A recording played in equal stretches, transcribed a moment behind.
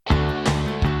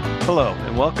Hello,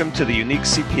 and welcome to the Unique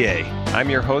CPA. I'm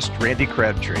your host, Randy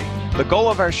Crabtree. The goal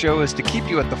of our show is to keep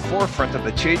you at the forefront of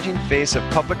the changing face of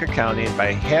public accounting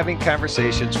by having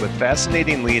conversations with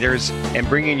fascinating leaders and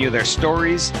bringing you their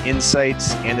stories,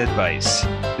 insights, and advice.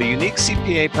 The Unique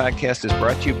CPA podcast is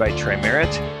brought to you by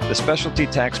Trimerit, the specialty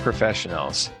tax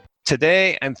professionals.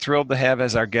 Today, I'm thrilled to have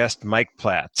as our guest Mike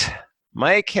Platt.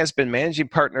 Mike has been managing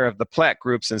partner of the Platt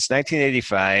Group since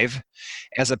 1985.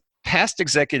 As a past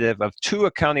executive of two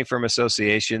accounting firm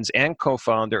associations and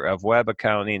co-founder of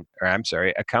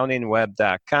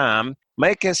AccountingWeb.com,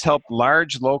 Mike has helped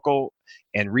large local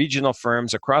and regional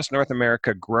firms across North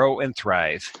America grow and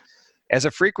thrive. As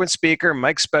a frequent speaker,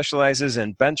 Mike specializes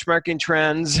in benchmarking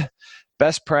trends,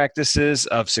 best practices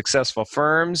of successful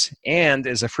firms, and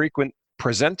is a frequent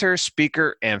presenter,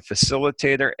 speaker, and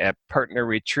facilitator at partner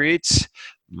retreats.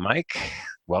 Mike,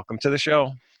 welcome to the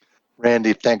show.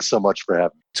 Randy, thanks so much for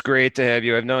having me. It's great to have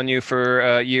you. I've known you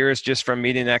for years just from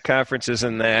meeting at conferences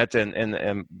and that, and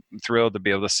I'm thrilled to be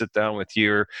able to sit down with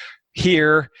you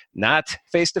here, not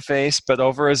face-to-face, but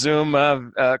over a Zoom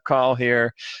call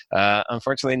here.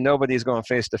 Unfortunately, nobody's going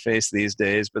face-to-face these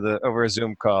days, but over a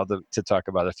Zoom call to talk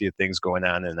about a few things going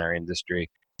on in our industry.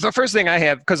 The first thing I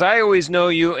have, because I always know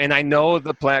you and I know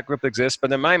the Platt Group exists,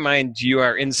 but in my mind, you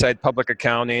are inside public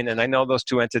accounting, and I know those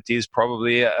two entities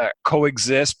probably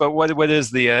coexist, but what is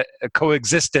the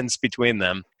coexistence between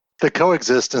them? The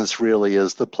coexistence really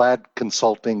is the Platt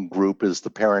Consulting Group is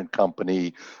the parent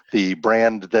company. The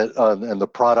brand that and the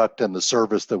product and the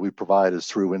service that we provide is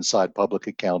through Inside Public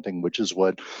Accounting, which is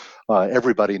what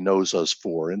everybody knows us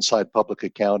for. Inside Public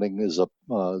Accounting is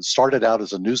started out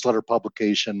as a newsletter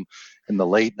publication in the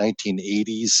late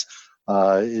 1980s.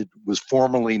 It was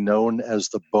formerly known as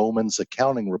the Bowman's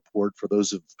Accounting Report for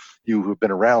those of you who've been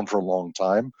around for a long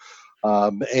time.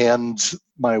 And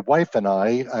my wife and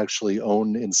I actually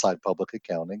own Inside Public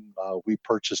Accounting. We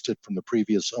purchased it from the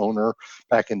previous owner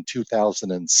back in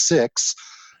 2006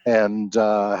 and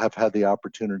have had the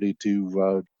opportunity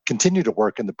to continue to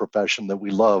work in the profession that we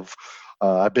love.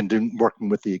 I've been working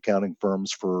with the accounting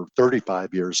firms for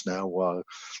 35 years now,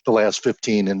 the last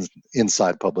 15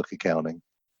 inside public accounting.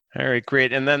 All right,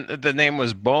 great. And then the name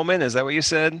was Bowman, is that what you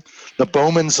said? The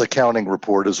Bowman's Accounting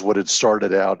Report is what it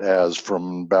started out as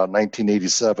from about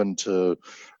 1987 to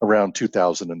around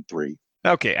 2003.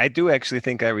 Okay, I do actually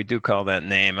think I do call that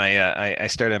name. I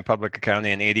started in public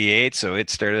accounting in '88, so it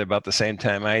started about the same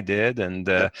time I did, and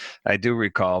I do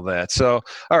recall that. So,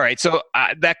 all right, so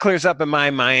that clears up in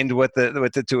my mind with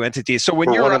the two entities. So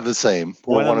when We're one of the same.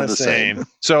 We're one of the same.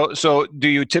 So do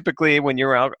you typically, when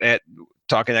you're out at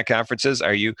talking at conferences,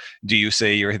 do you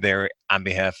say you're there on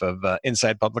behalf of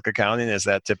Inside Public Accounting? Is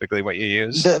that typically what you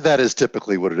use? That is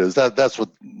typically what it is. That's what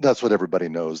everybody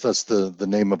knows. That's the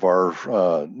name of our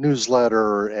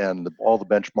newsletter, and all the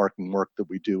benchmarking work that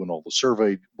we do and all the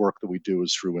survey work that we do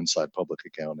is through Inside Public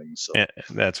Accounting. So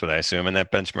that's what I assume. And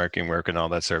that benchmarking work and all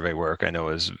that survey work I know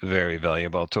is very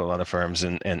valuable to a lot of firms,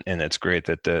 and it's great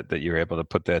that you're able to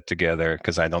put that together,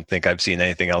 because I don't think I've seen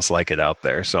anything else like it out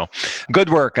there. So good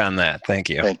work on that. Thank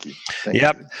you. Thank you.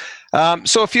 Yep.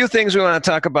 So a few things we want to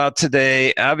talk about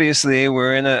today. Obviously,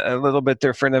 we're in a little bit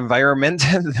different environment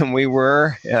than we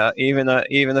were even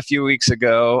a few weeks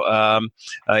ago,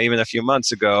 even a few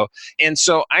months ago. And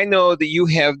so I know that you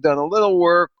have done a little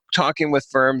work talking with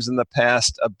firms in the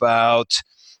past about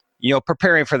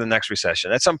preparing for the next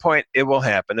recession. At some point, it will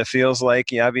happen. It feels like,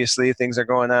 obviously, things are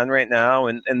going on right now,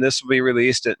 and this will be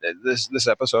released at this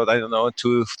episode, I don't know,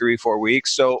 2, 3, 4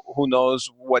 weeks. So who knows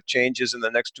what changes in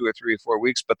the next 2 or 3 or 4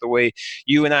 weeks. But the way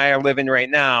you and I are living right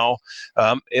now,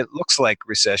 it looks like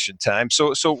recession time.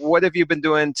 So what have you been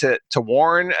doing to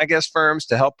warn, I guess, firms,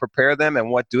 to help prepare them,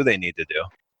 and what do they need to do?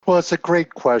 Well, it's a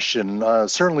great question.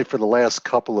 Certainly for the last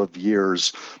couple of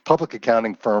years, public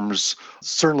accounting firms,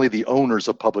 certainly the owners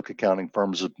of public accounting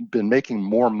firms, have been making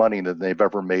more money than they've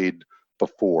ever made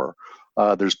before.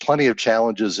 There's plenty of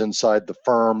challenges inside the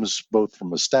firms, both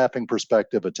from a staffing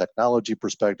perspective, a technology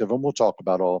perspective, and we'll talk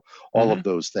about all of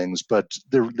those things. But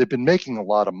they've been making a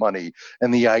lot of money.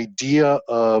 And the idea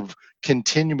of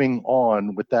continuing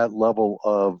on with that level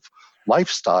of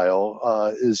lifestyle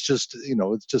is just,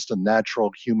 it's just a natural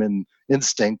human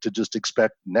instinct to just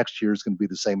expect next year is going to be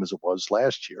the same as it was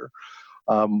last year.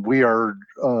 We are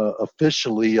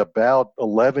officially about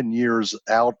 11 years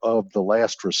out of the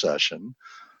last recession,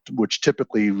 which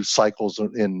typically cycles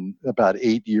in about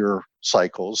 8-year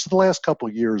cycles. The last couple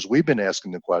of years, we've been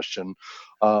asking the question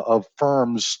of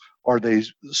firms, are they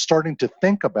starting to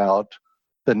think about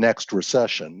the next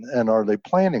recession, and are they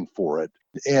planning for it?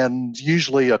 And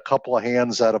usually a couple of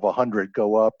hands out of 100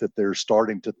 go up that they're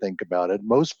starting to think about it.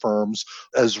 Most firms,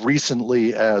 as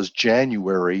recently as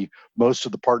January, most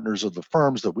of the partners of the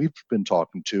firms that we've been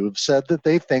talking to have said that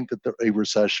they think that a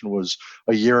recession was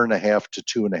a year and a half to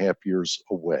 2.5 years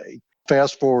away.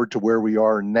 Fast forward to where we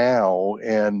are now,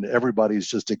 and everybody's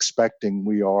just expecting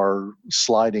we are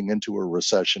sliding into a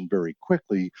recession very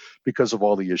quickly because of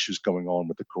all the issues going on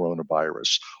with the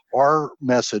coronavirus. Our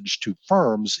message to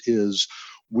firms is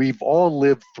we've all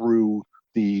lived through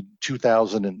the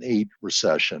 2008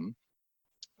 recession.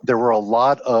 There were a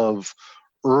lot of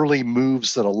early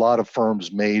moves that a lot of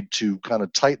firms made to kind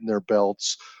of tighten their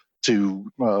belts,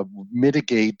 to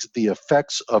mitigate the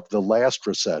effects of the last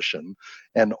recession.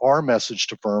 And our message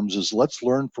to firms is let's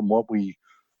learn from what we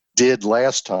did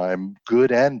last time,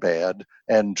 good and bad,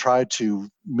 and try to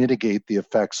mitigate the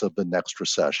effects of the next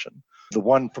recession. The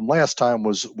one from last time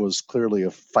was clearly a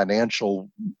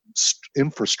financial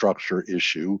infrastructure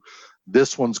issue.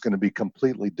 This one's going to be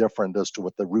completely different as to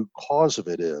what the root cause of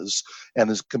it is. And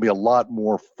there's going to be a lot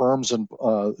more firms who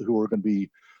are going to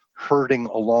be hurting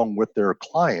along with their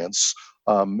clients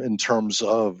in terms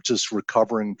of just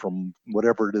recovering from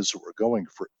whatever it is that we're going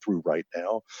through right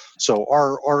now. So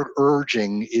our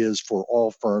urging is for all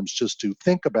firms just to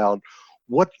think about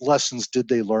what lessons did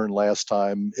they learn last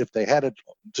time? If they had it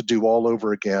to do all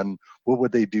over again, what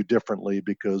would they do differently?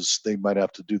 Because they might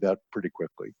have to do that pretty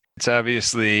quickly. It's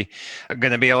obviously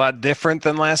going to be a lot different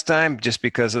than last time just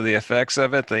because of the effects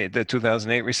of it, the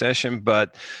 2008 recession.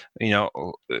 But,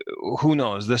 who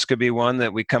knows? This could be one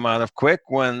that we come out of quick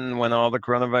when all the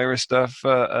coronavirus stuff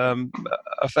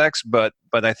affects. But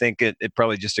I think it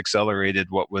probably just accelerated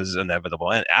what was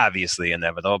inevitable, and obviously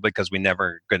inevitable because we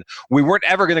weren't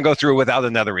ever going to go through without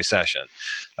another recession.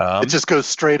 It just goes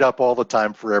straight up all the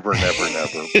time, forever and ever and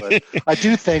ever. But I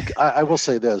do think, I will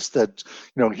say this, that,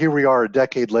 here we are a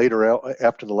decade later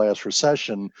after the last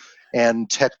recession, and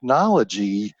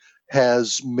technology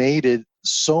has made it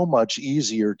so much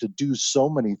easier to do so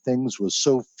many things with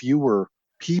so fewer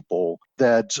people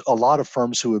that a lot of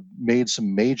firms who have made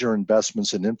some major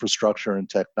investments in infrastructure and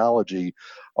technology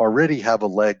already have a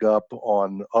leg up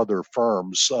on other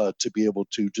firms to be able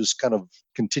to just kind of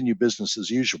continue business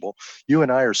as usual. You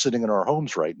and I are sitting in our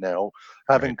homes right now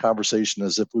having conversation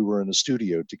as if we were in a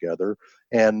studio together.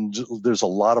 And there's a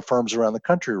lot of firms around the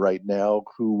country right now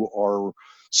who are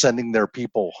sending their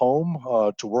people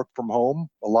home to work from home.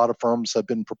 A lot of firms have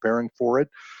been preparing for it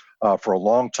for a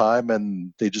long time,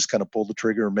 and they just kind of pull the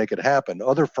trigger and make it happen.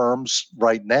 Other firms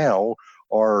right now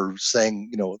are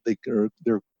saying,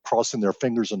 they're crossing their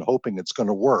fingers and hoping it's going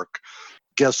to work.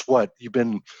 Guess what? You've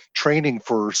been training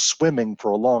for swimming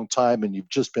for a long time, and you've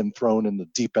just been thrown in the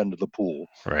deep end of the pool.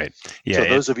 Right. Yeah. So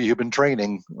those of you who've been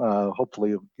training,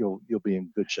 hopefully you'll be in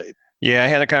good shape. Yeah, I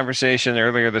had a conversation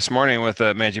earlier this morning with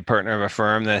a managing partner of a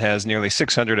firm that has nearly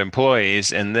 600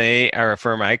 employees, and they are a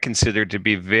firm I consider to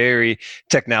be very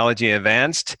technology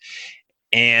advanced,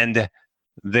 and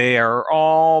they are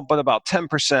all but about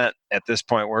 10% at this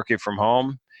point working from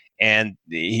home. And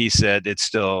he said it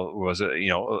still was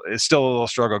it's still a little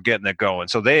struggle getting it going.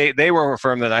 So they were a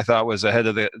firm that I thought was ahead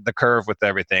of the curve with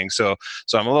everything. So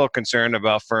I'm a little concerned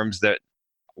about firms that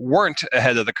weren't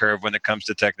ahead of the curve when it comes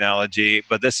to technology,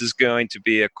 but this is going to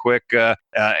be a quick,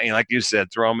 like you said,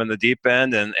 throw them in the deep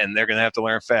end, and they're going to have to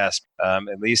learn fast.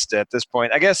 At least at this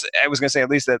point, I guess I was going to say, at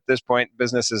least at this point,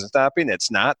 business isn't stopping.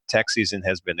 It's not. Tax season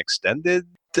has been extended,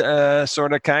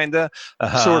 sort of, kind of.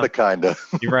 Sort of, kind of.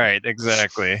 Right,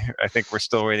 exactly. I think we're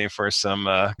still waiting for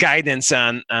some guidance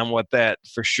on what that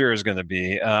for sure is going to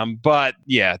be. But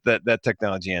yeah, that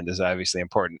technology end is obviously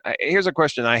important. Here's a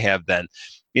question I have then.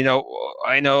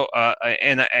 I know,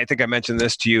 and I think I mentioned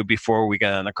this to you before we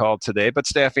got on the call today, but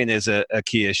staffing is a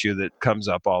key issue that comes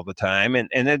up all the time, and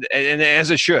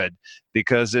as it should,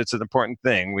 because it's an important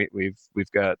thing.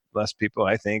 We've got less people,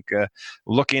 I think,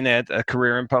 looking at a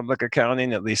career in public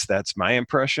accounting. At least that's my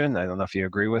impression. I don't know if you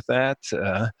agree with that,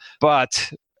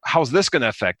 but how's this going to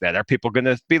affect that? Are people going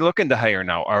to be looking to hire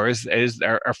now, or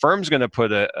are firms going to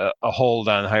put a hold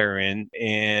on hiring?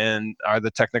 And are the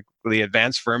technically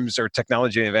advanced firms or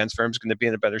technology advanced firms going to be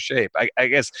in a better shape? I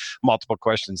guess multiple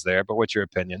questions there, but what's your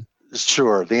opinion?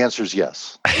 Sure. The answer is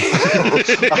yes.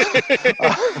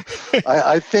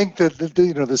 I think that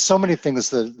there's so many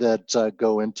things that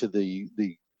go into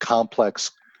the complex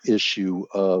issue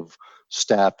of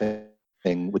staffing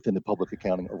within the public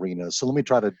accounting arena. So let me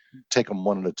try to take them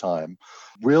one at a time.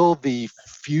 Will the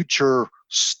future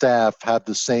staff have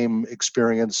the same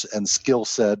experience and skill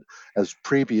set as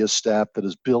previous staff that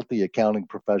has built the accounting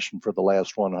profession for the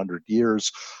last 100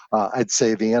 years? I'd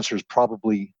say the answer is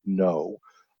probably no.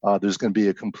 There's going to be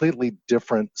a completely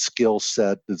different skill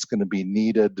set that's going to be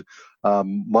needed,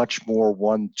 much more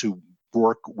one to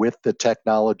work with the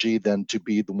technology than to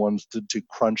be the ones to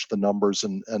crunch the numbers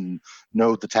and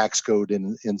know the tax code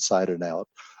inside and out.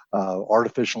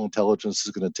 Artificial intelligence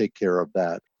is going to take care of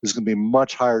that. There's going to be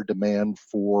much higher demand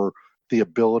for the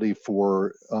ability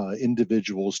for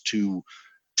individuals to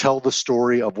tell the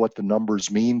story of what the numbers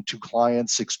mean to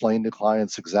clients, explain to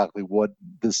clients exactly what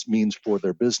this means for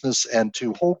their business, and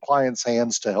to hold clients'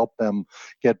 hands to help them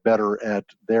get better at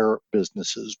their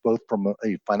businesses, both from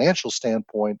a financial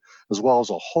standpoint as well as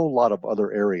a whole lot of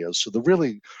other areas. So the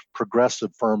really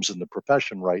progressive firms in the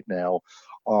profession right now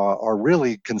are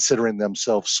really considering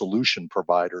themselves solution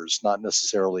providers, not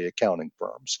necessarily accounting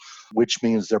firms, which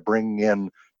means they're bringing in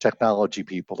technology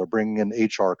people, they're bringing in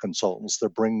HR consultants, they're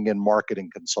bringing in marketing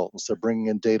consultants, they're bringing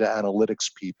in data analytics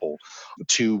people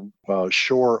to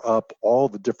shore up all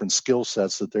the different skill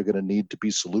sets that they're going to need to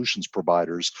be solutions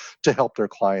providers to help their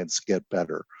clients get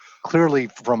better. Clearly,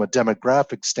 from a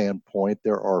demographic standpoint,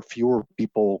 there are fewer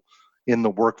people in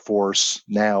the workforce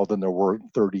now than there were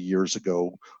 30 years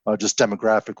ago. Just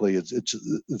demographically,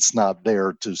 it's not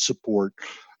there to support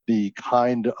the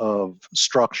kind of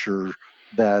structure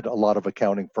that a lot of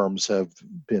accounting firms have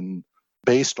been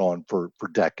based on for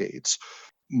decades.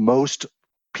 Most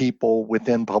people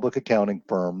within public accounting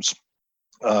firms,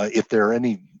 if they're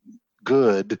any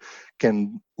good,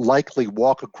 can likely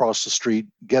walk across the street,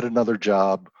 get another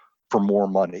job for more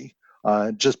money,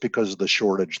 just because of the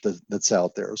shortage that's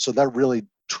out there. So that really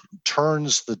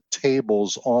turns the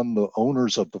tables on the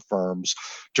owners of the firms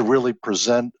to really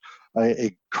present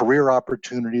a career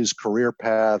opportunities, career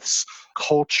paths,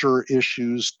 culture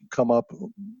issues come up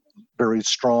very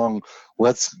strong.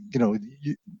 Let's,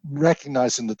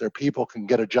 recognizing that their people can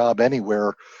get a job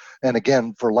anywhere, and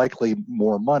again, for likely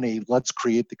more money, let's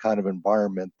create the kind of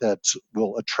environment that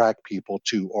will attract people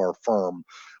to our firm,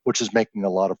 which is making a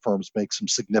lot of firms make some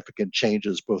significant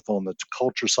changes, both on the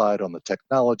culture side, on the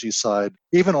technology side,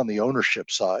 even on the ownership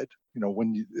side.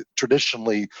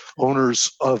 Traditionally,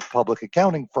 owners of public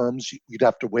accounting firms, you'd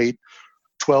have to wait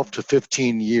 12 to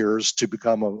 15 years to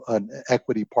become an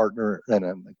equity partner in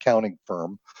an accounting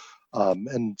firm.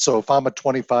 And so if I'm a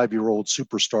 25-year-old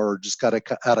superstar, just got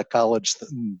out of college,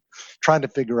 trying to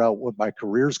figure out what my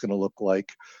career is going to look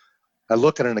like, I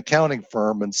look at an accounting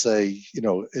firm and say,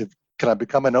 can I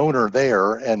become an owner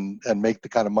there and make the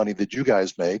kind of money that you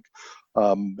guys make?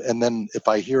 And then if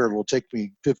I hear it will take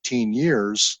me 15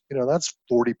 years, that's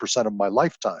 40% of my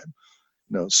lifetime.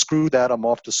 Screw that, I'm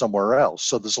off to somewhere else.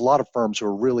 So there's a lot of firms who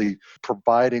are really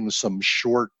providing some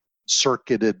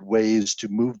short-circuited ways to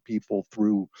move people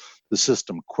through the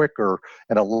system quicker.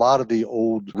 And a lot of the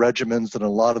old regimens and a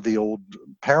lot of the old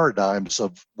paradigms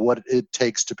of what it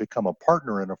takes to become a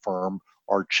partner in a firm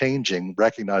are changing,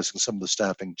 recognizing some of the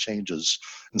staffing changes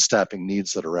and staffing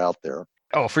needs that are out there.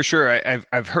 Oh, for sure.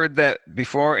 I've heard that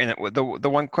before. And the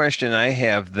one question I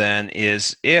have then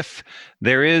is, if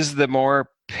there is the more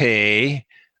pay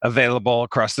available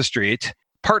across the street,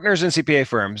 partners in CPA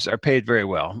firms are paid very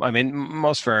well. I mean,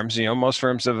 most firms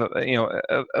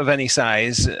of any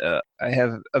size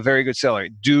have a very good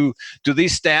salary. Do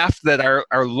these staff that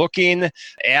are looking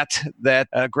at that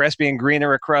grass being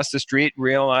greener across the street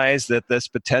realize that this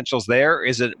potential's there?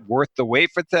 Is it worth the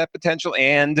wait for that potential?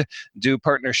 And do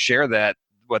partners share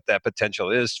what that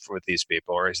potential is for these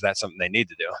people, or is that something they need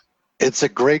to do? It's a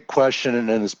great question,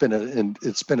 and it's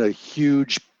been a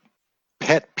huge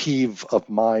pet peeve of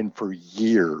mine for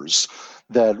years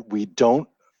that we don't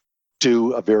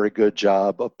do a very good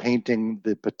job of painting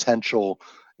the potential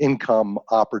income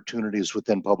opportunities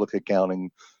within public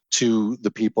accounting to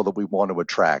the people that we want to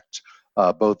attract,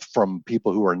 both from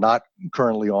people who are not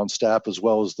currently on staff as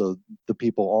well as the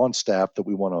people on staff that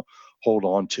we want to hold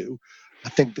on to. I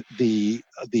think that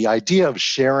the idea of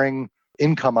sharing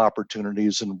income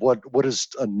opportunities and what does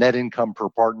a net income per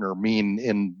partner mean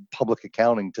in public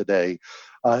accounting today,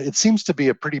 it seems to be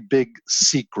a pretty big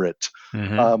secret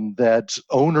that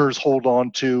owners hold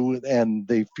on to, and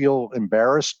they feel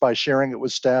embarrassed by sharing it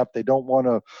with staff. They don't want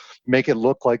to make it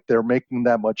look like they're making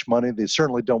that much money. They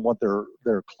certainly don't want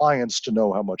their clients to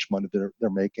know how much money they're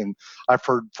making. I've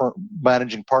heard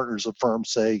managing partners of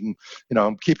firms saying,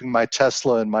 I'm keeping my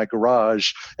Tesla in my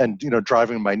garage and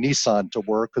driving my Nissan to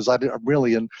work because I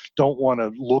really don't want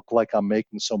to look like I'm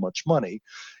making so much money.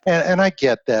 And I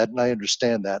get that and I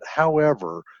understand that.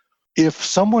 However, if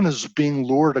someone is being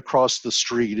lured across the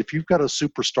street, if you've got a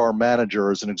superstar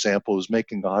manager, as an example, who's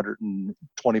making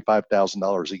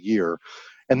 $125,000 a year,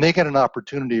 and they get an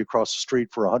opportunity across the street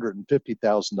for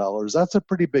 $150,000, that's a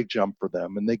pretty big jump for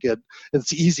them. And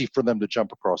it's easy for them to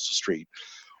jump across the street.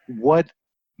 What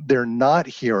they're not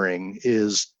hearing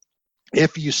is,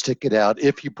 if you stick it out,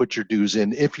 if you put your dues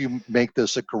in, if you make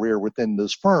this a career within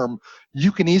this firm,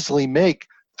 you can easily make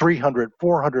 $300,000,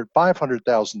 $400,000,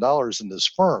 $500,000 in this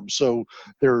firm. So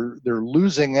they're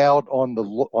losing out on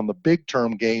the big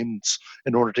term gains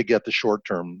in order to get the short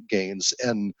term gains.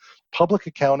 And public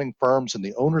accounting firms and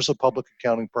the owners of public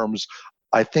accounting firms,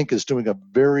 I think, is doing a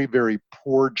very, very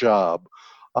poor job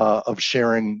of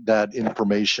sharing that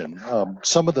information.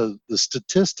 Some of the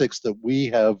statistics that we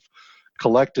have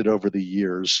collected over the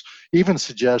years even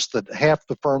suggest that half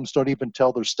the firms don't even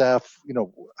tell their staff,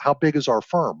 how big is our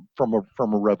firm from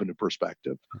a revenue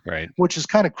perspective, right? Which is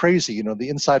kind of crazy. The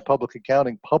Inside Public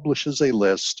Accounting publishes a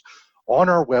list on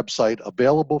our website,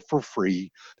 available for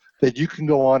free, that you can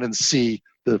go on and see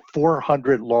the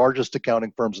 400 largest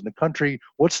accounting firms in the country,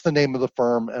 what's the name of the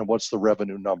firm, and what's the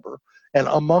revenue number. And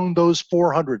among those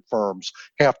 400 firms,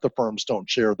 half the firms don't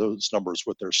share those numbers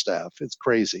with their staff. It's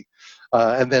crazy.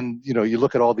 And then, you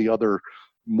look at all the other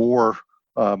more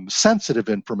sensitive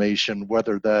information,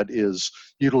 whether that is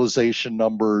utilization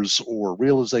numbers or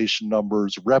realization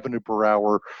numbers, revenue per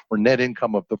hour, or net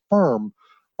income of the firm.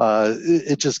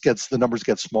 The numbers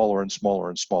get smaller and smaller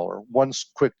and smaller. One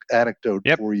quick anecdote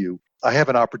for you. I have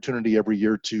an opportunity every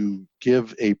year to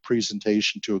give a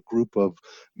presentation to a group of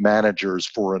managers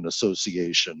for an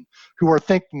association who are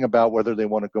thinking about whether they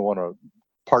want to go on a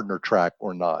partner track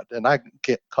or not. And I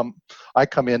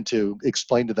come in to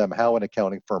explain to them how an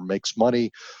accounting firm makes money,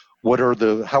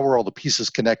 how are all the pieces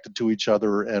connected to each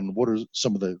other, and what are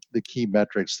some of the key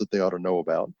metrics that they ought to know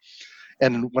about.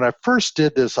 And when I first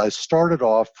did this, I started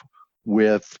off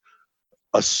with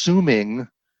assuming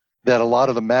that a lot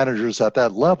of the managers at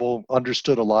that level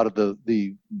understood a lot of the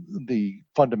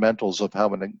fundamentals of how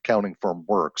an accounting firm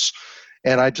works.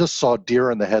 And I just saw deer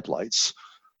in the headlights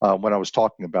when I was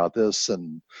talking about this.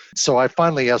 And so I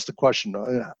finally asked the question,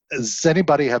 does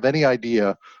anybody have any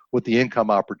idea what the income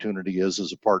opportunity is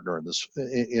as a partner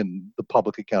in the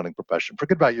public accounting profession?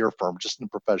 Forget about your firm, just in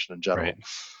the profession in general. Right.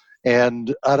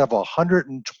 And out of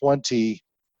 120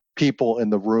 people in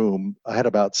the room, I had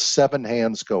about 7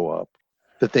 hands go up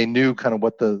that they knew kind of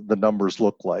what the numbers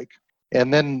look like.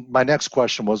 And then my next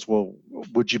question was, well,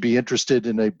 would you be interested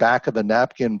in a back of the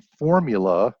napkin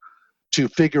formula to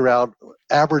figure out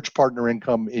average partner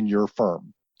income in your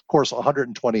firm? Of course,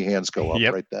 120 hands go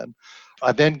up right then.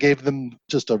 I then gave them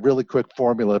just a really quick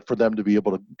formula for them to be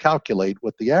able to calculate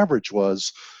what the average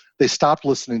was. They stopped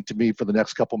listening to me for the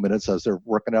next couple minutes as they're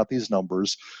working out these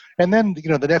numbers. And then,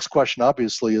 the next question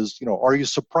obviously is, are you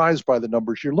surprised by the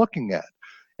numbers you're looking at?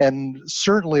 And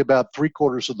certainly about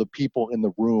 3/4 of the people in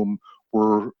the room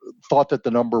thought that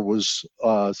the number was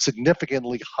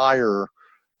significantly higher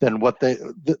than what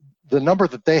the number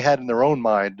that they had in their own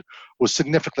mind was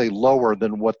significantly lower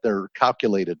than what their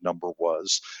calculated number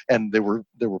was. And they were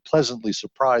pleasantly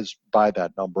surprised by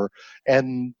that number.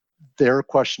 And their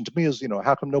question to me is,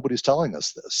 how come nobody's telling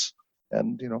us this?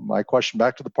 And, my question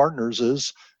back to the partners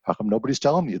is, how come nobody's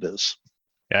telling you this?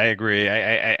 I agree.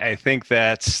 I think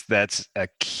that's a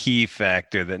key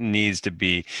factor that needs to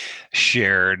be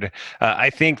shared. I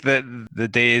think that the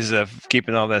days of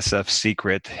keeping all that stuff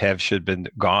secret should have been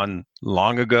gone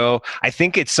long ago. I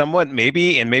think it's somewhat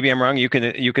maybe I'm wrong. You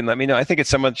can let me know. I think it's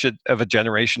somewhat of a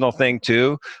generational thing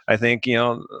too. I think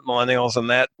millennials and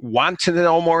that want to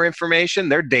know more information.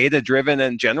 They're data driven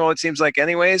in general. It seems like,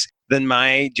 anyways, than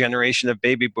my generation of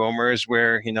baby boomers,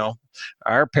 where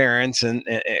our parents and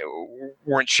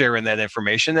weren't sharing that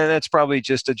information, and it's probably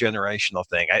just a generational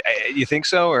thing. You think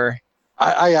so, or?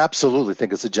 I absolutely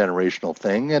think it's a generational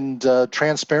thing, and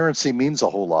transparency means a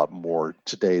whole lot more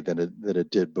today than it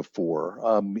did before.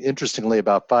 Interestingly,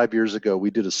 about 5 years ago,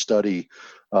 we did a study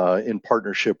in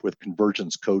partnership with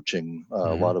Convergence Coaching.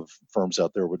 A lot of firms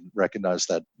out there would recognize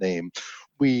that name.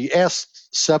 We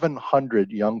asked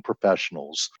 700 young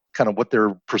professionals kind of what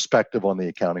their perspective on the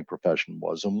accounting profession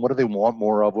was, and what do they want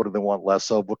more of, what do they want less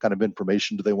of, what kind of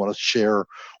information do they want to share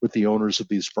with the owners of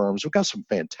these firms. We got some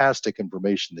fantastic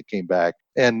information that came back,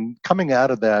 and coming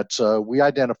out of that, we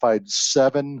identified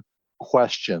 7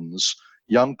 questions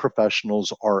young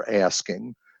professionals are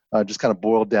asking, just kind of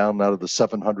boiled down out of the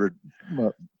 700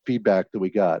 feedback that we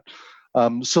got.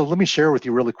 So let me share with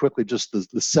you really quickly just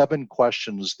the 7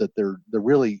 questions that they're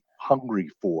really hungry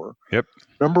for. Yep.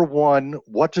 Number 1,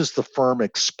 what does the firm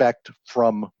expect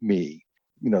from me?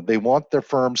 They want their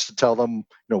firms to tell them,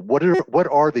 what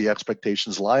are the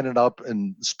expectations, line it up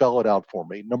and spell it out for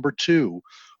me. Number two,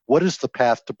 what is the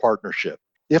path to partnership?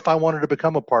 If I wanted to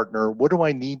become a partner, what do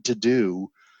I need to do?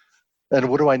 And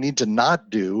what do I need to not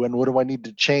do? And what do I need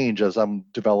to change as I'm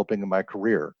developing in my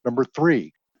career? Number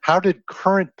three, how did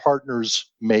current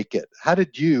partners make it? How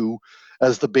did you,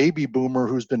 as the baby boomer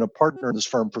who's been a partner in this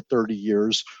firm for 30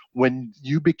 years, when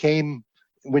you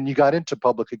got into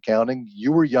public accounting,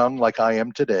 you were young like I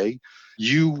am today.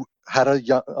 You had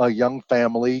a young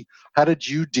family. How did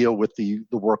you deal with the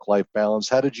work-life balance?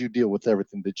 How did you deal with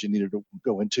everything that you needed to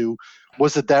go into?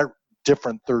 Was it that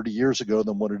different 30 years ago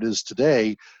than what it is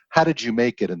today? How did you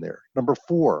make it in there? Number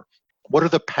four, what are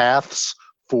the paths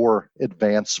for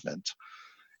advancement?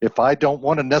 If I don't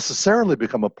want to necessarily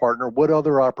become a partner, what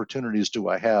other opportunities do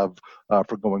I have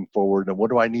for going forward? And what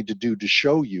do I need to do to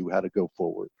show you how to go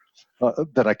forward,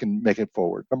 that I can make it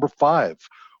forward? Number five,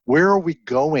 where are we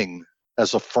going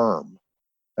as a firm?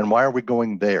 And why are we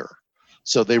going there?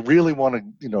 So they really want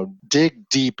to, dig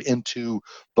deep into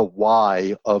the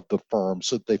why of the firm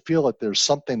so that they feel that there's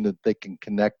something that they can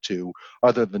connect to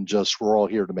other than just we're all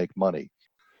here to make money.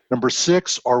 Number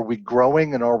six, are we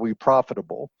growing and are we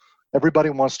profitable? Everybody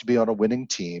wants to be on a winning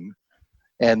team,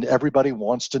 and everybody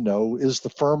wants to know, is the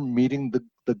firm meeting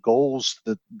the goals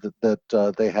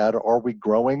that they had? Are we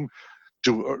growing?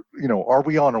 Are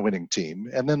we on a winning team?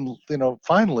 And then,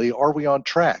 finally, are we on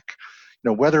track?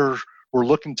 Whether we're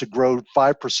looking to grow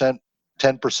 5%,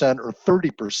 10%, or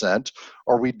 30%,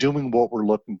 are we doing what we're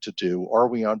looking to do? Are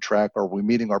we on track? Are we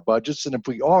meeting our budgets? And if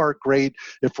we are, great.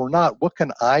 If we're not, what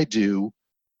can I do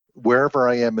wherever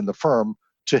I am in the firm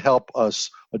to help us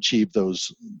achieve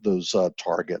those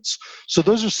targets? So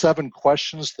those are 7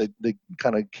 questions that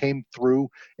kind of came through,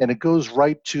 and it goes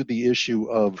right to the issue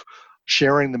of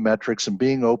sharing the metrics and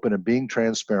being open and being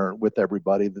transparent with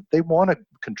everybody, that they want to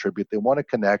contribute, they want to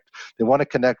connect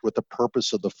with the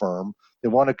purpose of the firm, they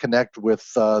want to connect with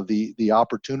the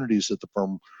opportunities that the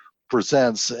firm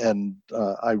presents. And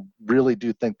I really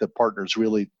do think that partners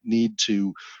really need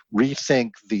to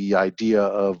rethink the idea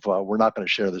of we're not going to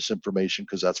share this information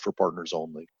because that's for partners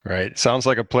only. Right. Sounds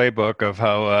like a playbook of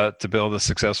how to build a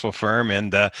successful firm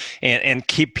and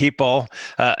keep people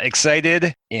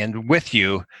excited and with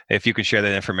you if you can share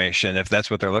that information, if that's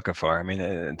what they're looking for. I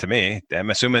mean, to me,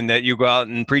 I'm assuming that you go out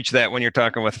and preach that when you're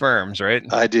talking with firms, right?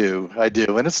 I do.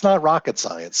 And it's not rocket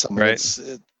science. I mean,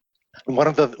 right. One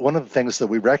of the things that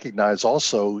we recognize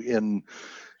also in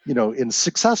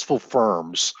successful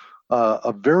firms,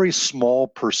 a very small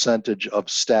percentage of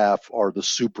staff are the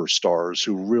superstars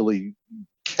who really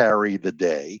carry the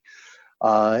day.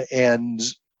 And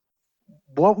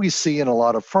what we see in a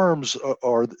lot of firms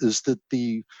is that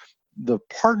the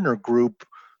partner group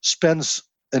spends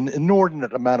an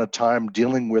inordinate amount of time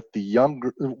dealing with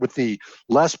the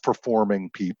less performing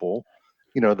people,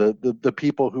 the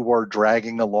people who are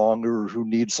dragging along or who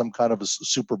need some kind of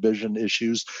supervision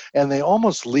issues, and they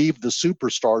almost leave the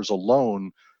superstars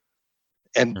alone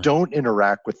and don't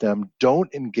interact with them,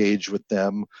 don't engage with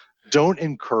them, don't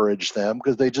encourage them,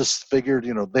 because they just figured,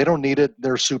 they don't need it.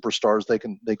 They're superstars. They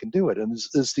can do it. And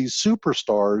it's these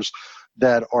superstars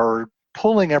that are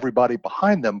pulling everybody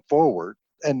behind them forward.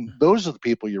 And those are the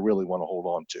people you really want to hold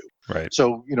on to. Right.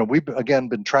 So, we've, again,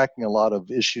 been tracking a lot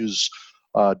of issues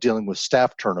dealing with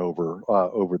staff turnover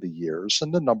over the years.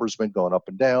 And the numbers have been going up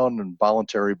and down, and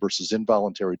voluntary versus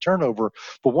involuntary turnover.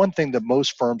 But one thing that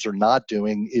most firms are not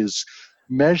doing is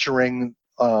measuring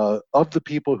of the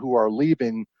people who are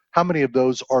leaving, how many of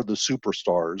those are the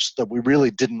superstars that we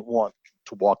really didn't want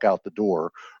to walk out the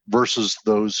door versus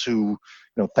those who,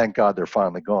 thank God they're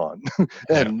finally gone.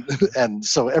 and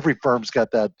so every firm's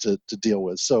got that to deal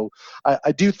with. So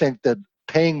I do think that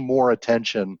paying more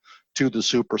attention to the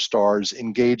superstars,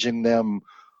 engaging them,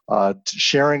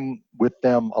 sharing with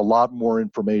them a lot more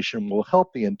information will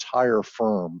help the entire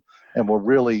firm and will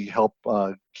really help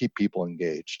keep people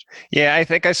engaged. Yeah, I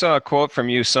think I saw a quote from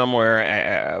you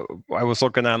somewhere. I was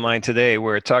looking online today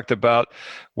where it talked about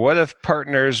what if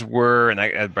partners were, and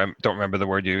I don't remember the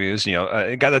word you used,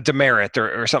 got a demerit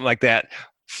or something like that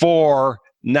for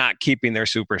not keeping their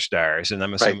superstars. And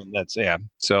I'm assuming that's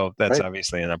so that's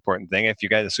obviously an important thing. If you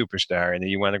got a superstar and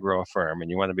you want to grow a firm and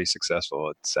you want to be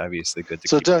successful, it's obviously good to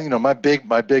keep. So my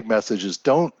big message is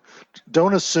don't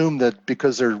assume that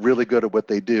because they're really good at what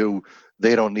they do,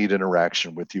 they don't need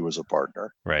interaction with you as a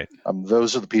partner. Right.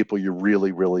 Those are the people you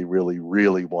really, really, really,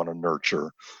 really want to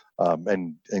nurture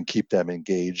and keep them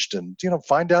engaged, and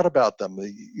find out about them,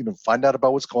 find out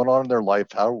about what's going on in their life,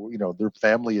 how their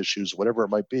family issues, whatever it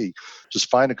might be. Just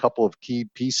find a couple of key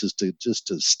pieces to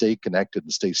stay connected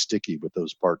and stay sticky with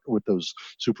those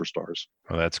superstars.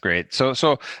 Well, that's great.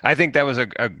 So I think that was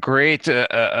a great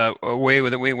way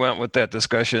that we went with that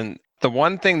discussion. The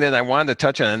one thing that I wanted to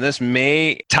touch on, and this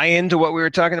may tie into what we were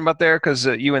talking about there, because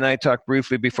you and I talked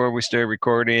briefly before we started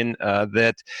recording,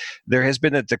 that there has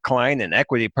been a decline in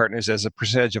equity partners as a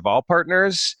percentage of all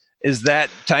partners. Is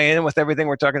that tie in with everything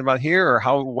we're talking about here,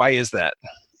 or why is that?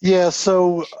 Yeah,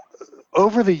 so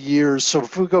over the years, so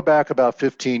if we go back about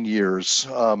 15 years,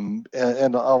 and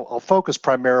I'll focus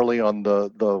primarily on the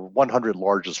 100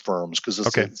 largest firms, because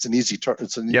it's an easy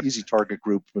easy target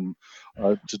group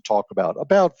to talk about.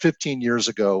 About 15 years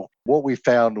ago, what we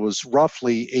found was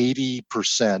roughly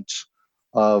 80%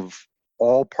 of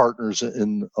all partners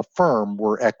in a firm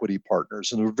were equity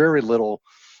partners, and there were very little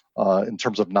in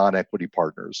terms of non-equity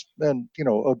partners. And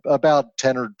about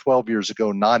 10 or 12 years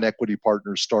ago, non-equity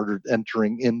partners started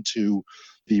entering into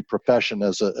the profession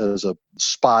as a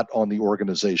spot on the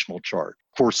organizational chart.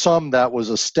 For some, that was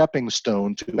a stepping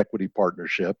stone to equity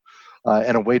partnership,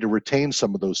 and a way to retain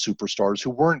some of those superstars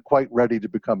who weren't quite ready to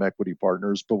become equity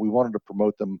partners, but we wanted to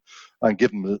promote them and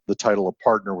give them the title of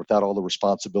partner without all the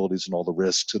responsibilities and all the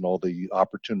risks and all the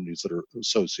opportunities that are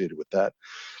associated with that.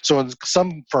 So in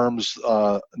some firms,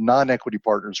 non-equity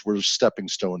partners were stepping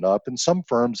stone up. In some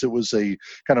firms, it was a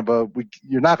kind of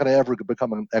you're not going to ever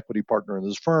become an equity partner in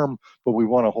this firm, but we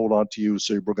want to hold on to you,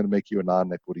 so we're going to make you a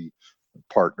non-equity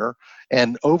partner.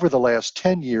 And over the last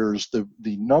 10 years, the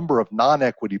number of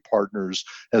non-equity partners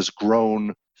has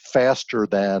grown faster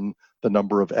than the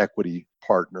number of equity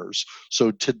partners.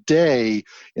 So today,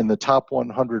 in the top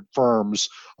 100 firms,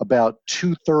 about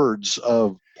 2/3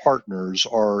 of partners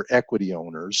are equity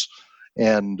owners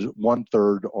and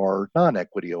 1/3 are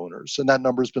non-equity owners. And that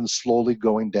number has been slowly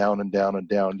going down and down and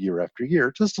down year after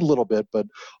year, just a little bit, but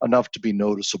enough to be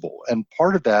noticeable. And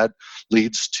part of that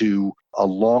leads to a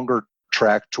longer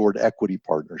track toward equity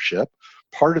partnership.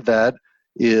 Part of that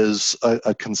is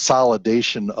a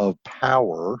consolidation of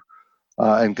power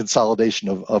and consolidation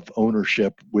of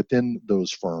ownership within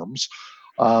those firms.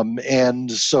 And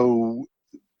so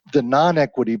the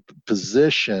non-equity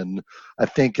position, I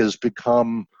think, has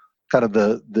become kind of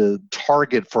the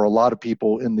target for a lot of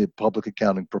people in the public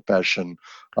accounting profession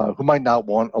who might not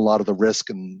want a lot of the risk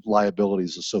and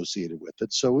liabilities associated with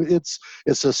it. So it's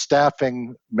a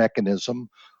staffing mechanism,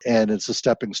 and it's a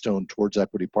stepping stone towards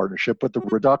equity partnership. But the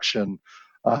reduction,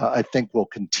 I think, will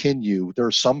continue. There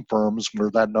are some firms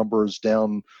where that number is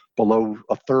down below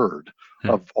 1/3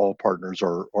 of all partners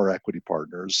are equity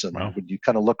partners. And when you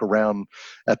kind of look around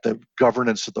at the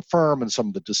governance of the firm and some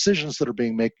of the decisions that are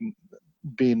being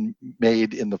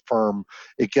made in the firm,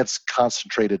 it gets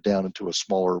concentrated down into a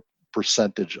smaller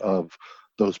percentage of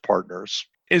those partners.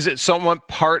 Is it somewhat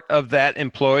part of that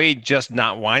employee just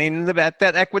not wanting that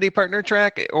equity partner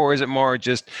track, or is it more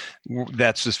just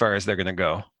that's as far as they're going to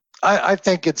go? I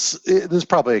think there's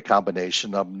probably a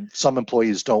combination. Some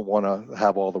employees don't want to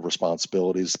have all the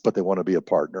responsibilities, but they want to be a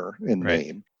partner in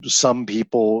name. Some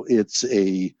people, it's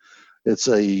a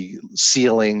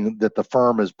ceiling that the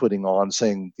firm is putting on,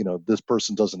 saying, this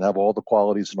person doesn't have all the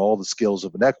qualities and all the skills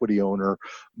of an equity owner,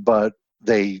 but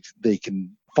they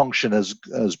can function as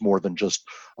more than just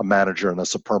a manager, and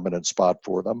that's a permanent spot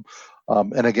for them.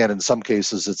 And again, in some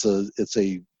cases, it's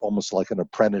a almost like an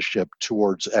apprenticeship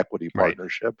towards equity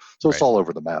partnership. So it's all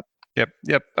over the map.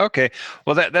 Yep. Okay.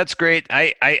 Well, that's great.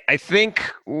 I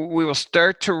think we will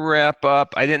start to wrap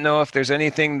up. I didn't know if there's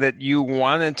anything that you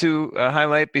wanted to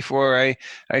highlight before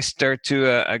I start to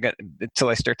until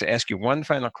I start to ask you one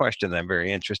final question that I'm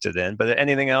very interested in. But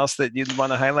anything else that you'd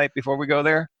want to highlight before we go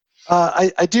there?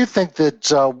 I do think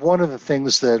that one of the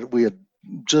things that we had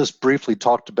just briefly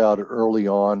talked about early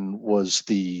on was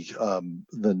the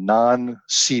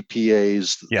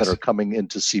non-CPAs that are coming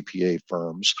into CPA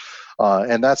firms.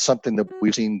 And that's something that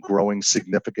we've seen growing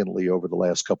significantly over the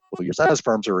last couple of years as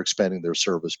firms are expanding their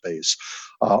service base.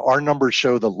 Our numbers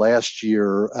show that last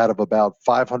year, out of about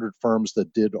 500 firms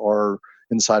that did our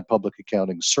Inside Public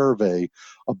Accounting survey,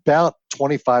 about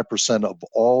 25% of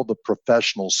all the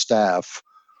professional staff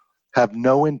have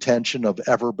no intention of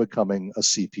ever becoming a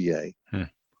CPA.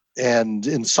 And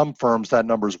in some firms, that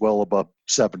number is well above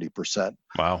 70%.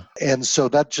 Wow. And so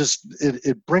that just,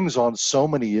 it brings on so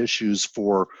many issues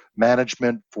for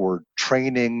management, for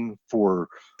training, for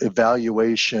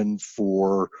evaluation,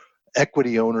 for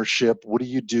equity ownership. What do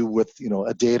you do with,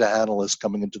 a data analyst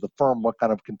coming into the firm? What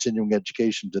kind of continuing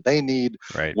education do they need?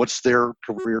 Right. What's their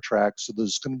career track? So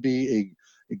there's going to be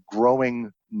a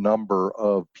growing number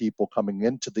of people coming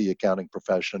into the accounting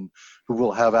profession who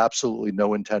will have absolutely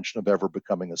no intention of ever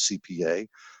becoming a CPA.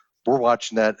 We're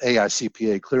watching that.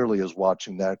 AICPA clearly is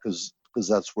watching that because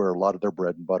that's where a lot of their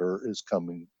bread and butter is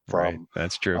coming from. Right,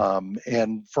 that's true.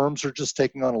 And firms are just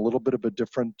taking on a little bit of a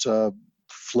different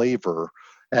flavor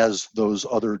as those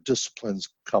other disciplines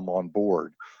come on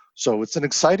board. So it's an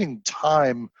exciting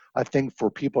time, I think, for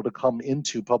people to come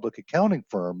into public accounting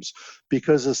firms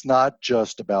because it's not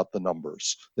just about the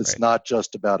numbers. It's not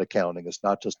just about accounting. It's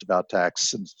not just about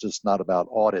tax. It's just not about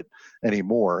audit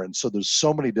anymore. And so there's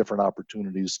so many different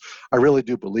opportunities. I really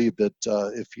do believe that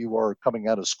if you are coming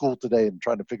out of school today and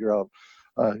trying to figure out,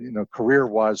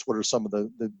 career-wise, what are some of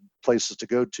the places to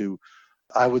go to,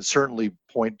 I would certainly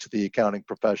point to the accounting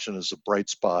profession as a bright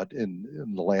spot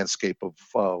in the landscape of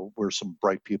where some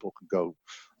bright people can go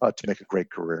to make a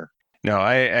great career. No,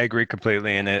 I agree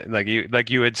completely. And it, like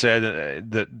you had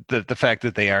said, the fact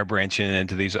that they are branching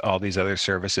into all these other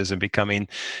services and becoming,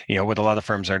 what a lot of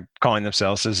firms are calling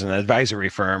themselves as an advisory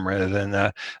firm rather than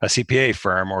a CPA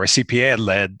firm or a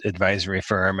CPA-led advisory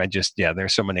firm.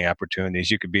 There's so many opportunities.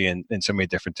 You could be in so many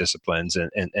different disciplines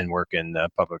and work in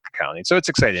public accounting. So it's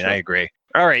exciting. Sure. I agree.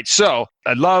 All right. So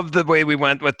I love the way we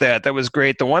went with that. That was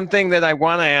great. The one thing that I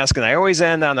want to ask, and I always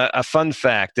end on a fun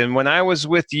fact. And when I was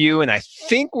with you, and I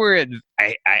think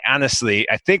I honestly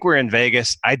think we're in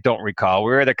Vegas. I don't recall.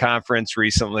 We were at a conference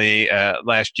recently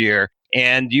last year,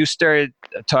 and you started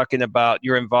talking about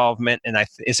your involvement. And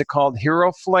is it called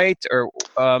Hero Flight or?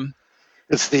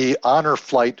 It's the Honor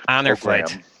Flight program.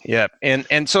 Flight. Yeah.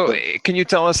 And so can you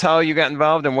tell us how you got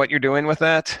involved and what you're doing with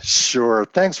that? Sure.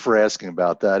 Thanks for asking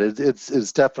about that.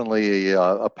 It's definitely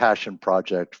a passion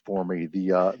project for me.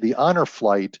 The Honor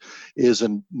Flight is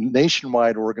a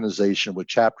nationwide organization with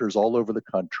chapters all over the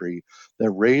country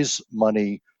that raise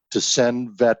money to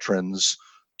send veterans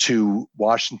to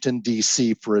Washington,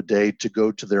 D.C. for a day to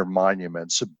go to their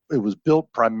monuments. It was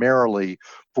built primarily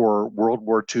for World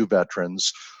War II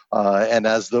veterans. And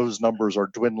as those numbers are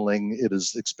dwindling, it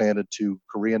has expanded to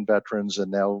Korean veterans and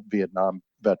now Vietnam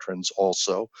veterans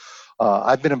also.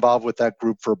 I've been involved with that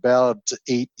group for about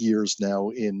 8 years now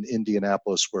in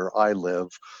Indianapolis, where I live,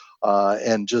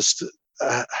 and just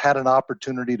had an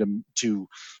opportunity to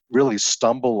really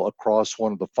stumble across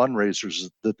one of the fundraisers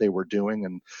that they were doing,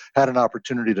 and had an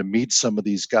opportunity to meet some of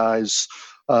these guys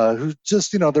who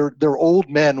just, they're old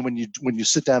men when you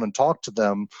sit down and talk to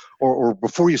them, or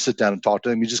before you sit down and talk to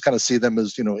them, you just kind of see them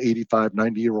as, 85,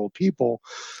 90-year-old people.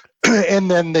 And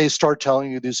then they start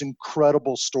telling you these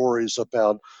incredible stories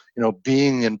about,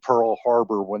 being in Pearl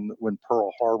Harbor when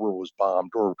Pearl Harbor was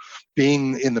bombed, or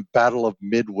being in the Battle of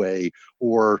Midway,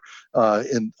 or I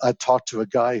talked to a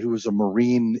guy who was a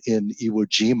Marine in Iwo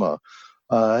Jima,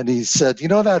 and he said,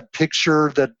 that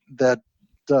picture that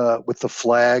with the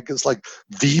flag is like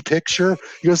the picture.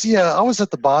 He goes, yeah, I was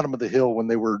at the bottom of the hill when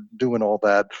they were doing all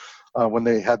that. When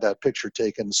they had that picture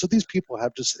taken. So these people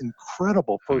have just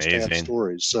incredible firsthand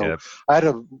stories. So yep. I had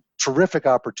a terrific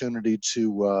opportunity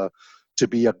to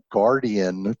be a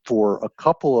guardian for a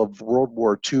couple of World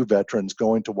War II veterans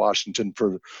going to Washington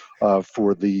for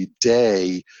the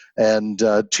day. And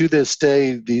to this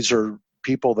day, these are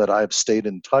people that I've stayed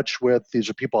in touch with. These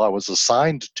are people I was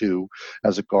assigned to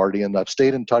as a guardian. I've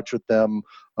stayed in touch with them.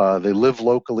 They live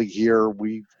locally here.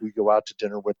 We go out to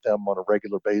dinner with them on a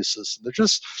regular basis. And they're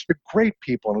great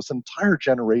people. And it's an entire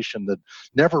generation that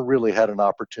never really had an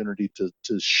opportunity to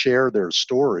share their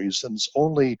stories. And it's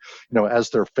only,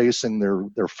 as they're facing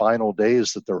their final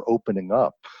days that they're opening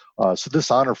up. So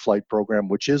this Honor Flight program,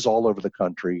 which is all over the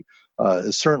country,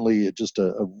 is certainly just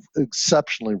a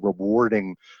exceptionally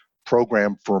rewarding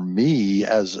program for me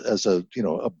as a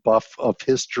buff of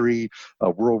history, a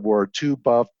World War II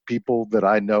buff, people that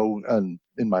I know and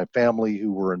in my family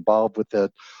who were involved with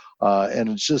it. And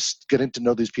it's just getting to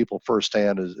know these people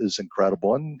firsthand is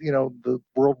incredible. And, the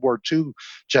World War II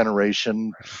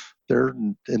generation, they're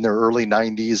in their early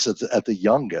 90s at the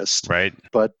youngest, right?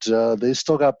 But they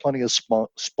still got plenty of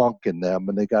spunk in them,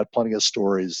 and they got plenty of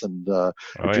stories. And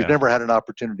if you've never had an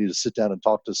opportunity to sit down and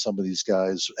talk to some of these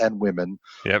guys and women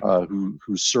yep. who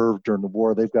served during the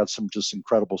war, they've got some just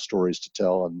incredible stories to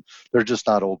tell. And they're just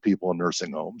not old people in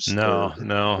nursing homes. No,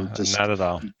 just not at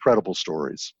all. Incredible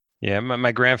stories. Yeah,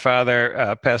 my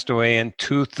grandfather passed away in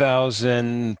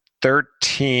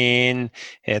 2013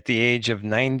 at the age of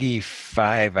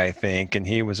 95, I think, and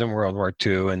he was in World War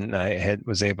II, and I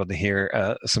was able to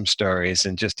hear some stories,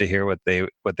 and just to hear what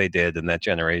they did in that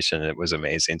generation, it was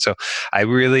amazing. So I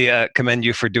really commend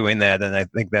you for doing that, and I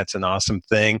think that's an awesome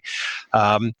thing.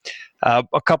 A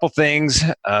couple things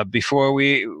before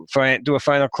we do a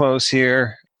final close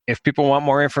here. if people want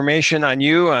more information on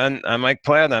you, on Mike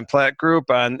Platt, on Platt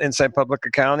Group, on Inside Public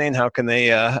Accounting, how can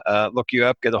they look you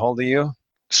up, get a hold of you?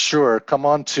 Sure. Come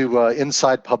on to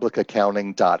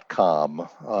insidepublicaccounting.com.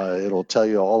 It'll tell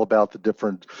you all about the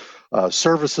different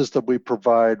services that we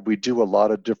provide. We do a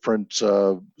lot of different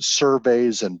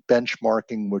surveys and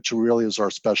benchmarking, which really is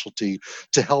our specialty,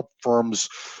 to help firms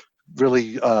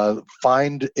really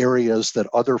find areas that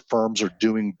other firms are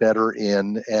doing better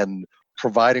in and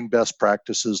providing best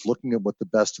practices, looking at what the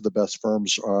best of the best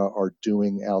firms are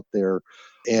doing out there.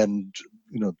 And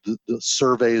the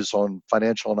surveys on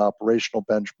financial and operational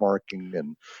benchmarking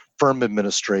and firm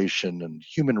administration and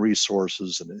human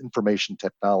resources and information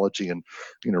technology. And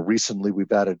recently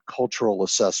we've added cultural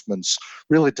assessments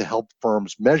really to help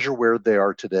firms measure where they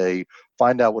are today,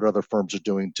 find out what other firms are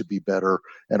doing to be better.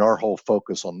 And our whole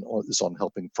focus is on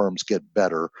helping firms get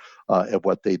better at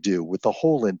what they do, with the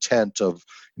whole intent of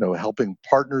helping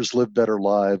partners live better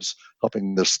lives,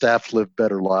 helping their staff live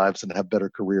better lives and have better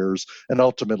careers, and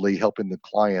ultimately helping the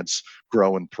clients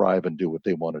grow and thrive and do what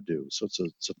they want to do. So it's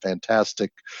a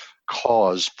fantastic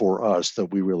cause for us that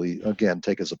we really, again,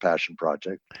 take as a passion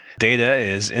project. Data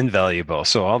is invaluable.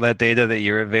 So all that data that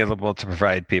you're available to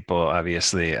provide people,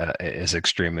 obviously, is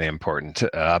extremely important.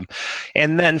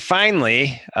 And then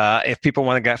finally, if people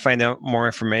want to find out more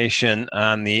information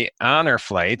on the honor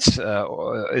flights,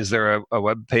 is there a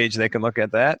web page they can look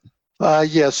at that?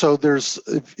 So there's,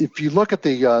 if you look at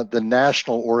the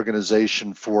national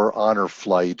organization for honor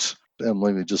flight, and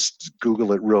let me just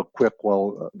Google it real quick.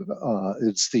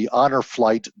 It's the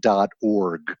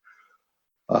honorflight.org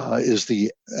is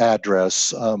the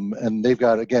address. And they've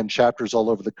got, again, chapters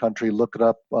all over the country. Look it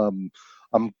up. I'm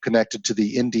connected to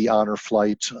the Indy Honor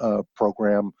Flight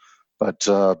program. But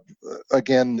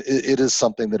again, it is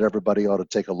something that everybody ought to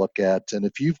take a look at. And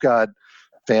if you've got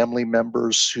family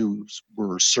members who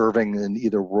were serving in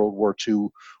either World War II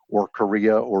or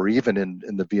Korea or even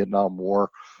in the Vietnam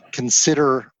War,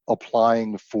 consider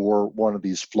applying for one of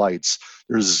these flights.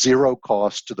 There's zero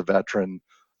cost to the veteran.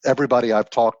 Everybody I've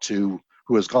talked to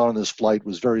who has gone on this flight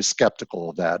was very skeptical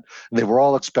of that. And they were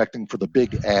all expecting for the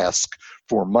big ask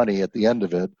for money at the end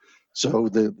of it. So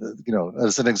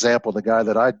as an example, the guy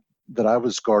that I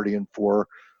was guardian for,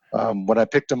 when I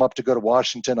picked him up to go to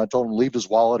Washington, I told him leave his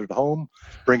wallet at home,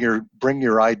 bring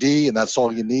your ID, and that's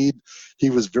all you need. He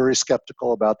was very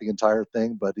skeptical about the entire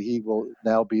thing, but he will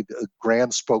now be a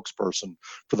grand spokesperson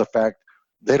for the fact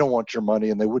they don't want your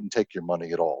money and they wouldn't take your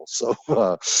money at all. So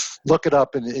look it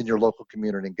up in your local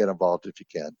community and get involved if you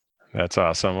can. That's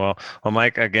awesome. Well,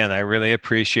 Mike, again, I really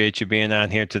appreciate you being on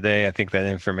here today. I think that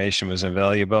information was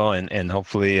invaluable, and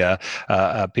hopefully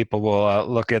people will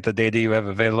look at the data you have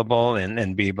available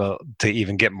and be able to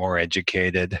even get more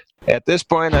educated. At this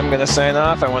point, I'm going to sign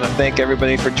off. I want to thank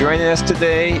everybody for joining us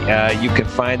today. You can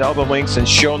find all the links and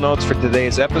show notes for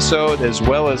today's episode, as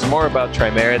well as more about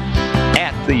Tri-Merit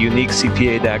at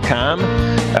theuniquecpa.com.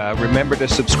 Remember to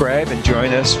subscribe and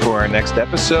join us for our next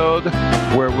episode,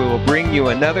 where we will bring you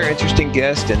another interesting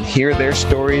guest and hear their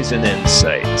stories and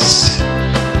insights.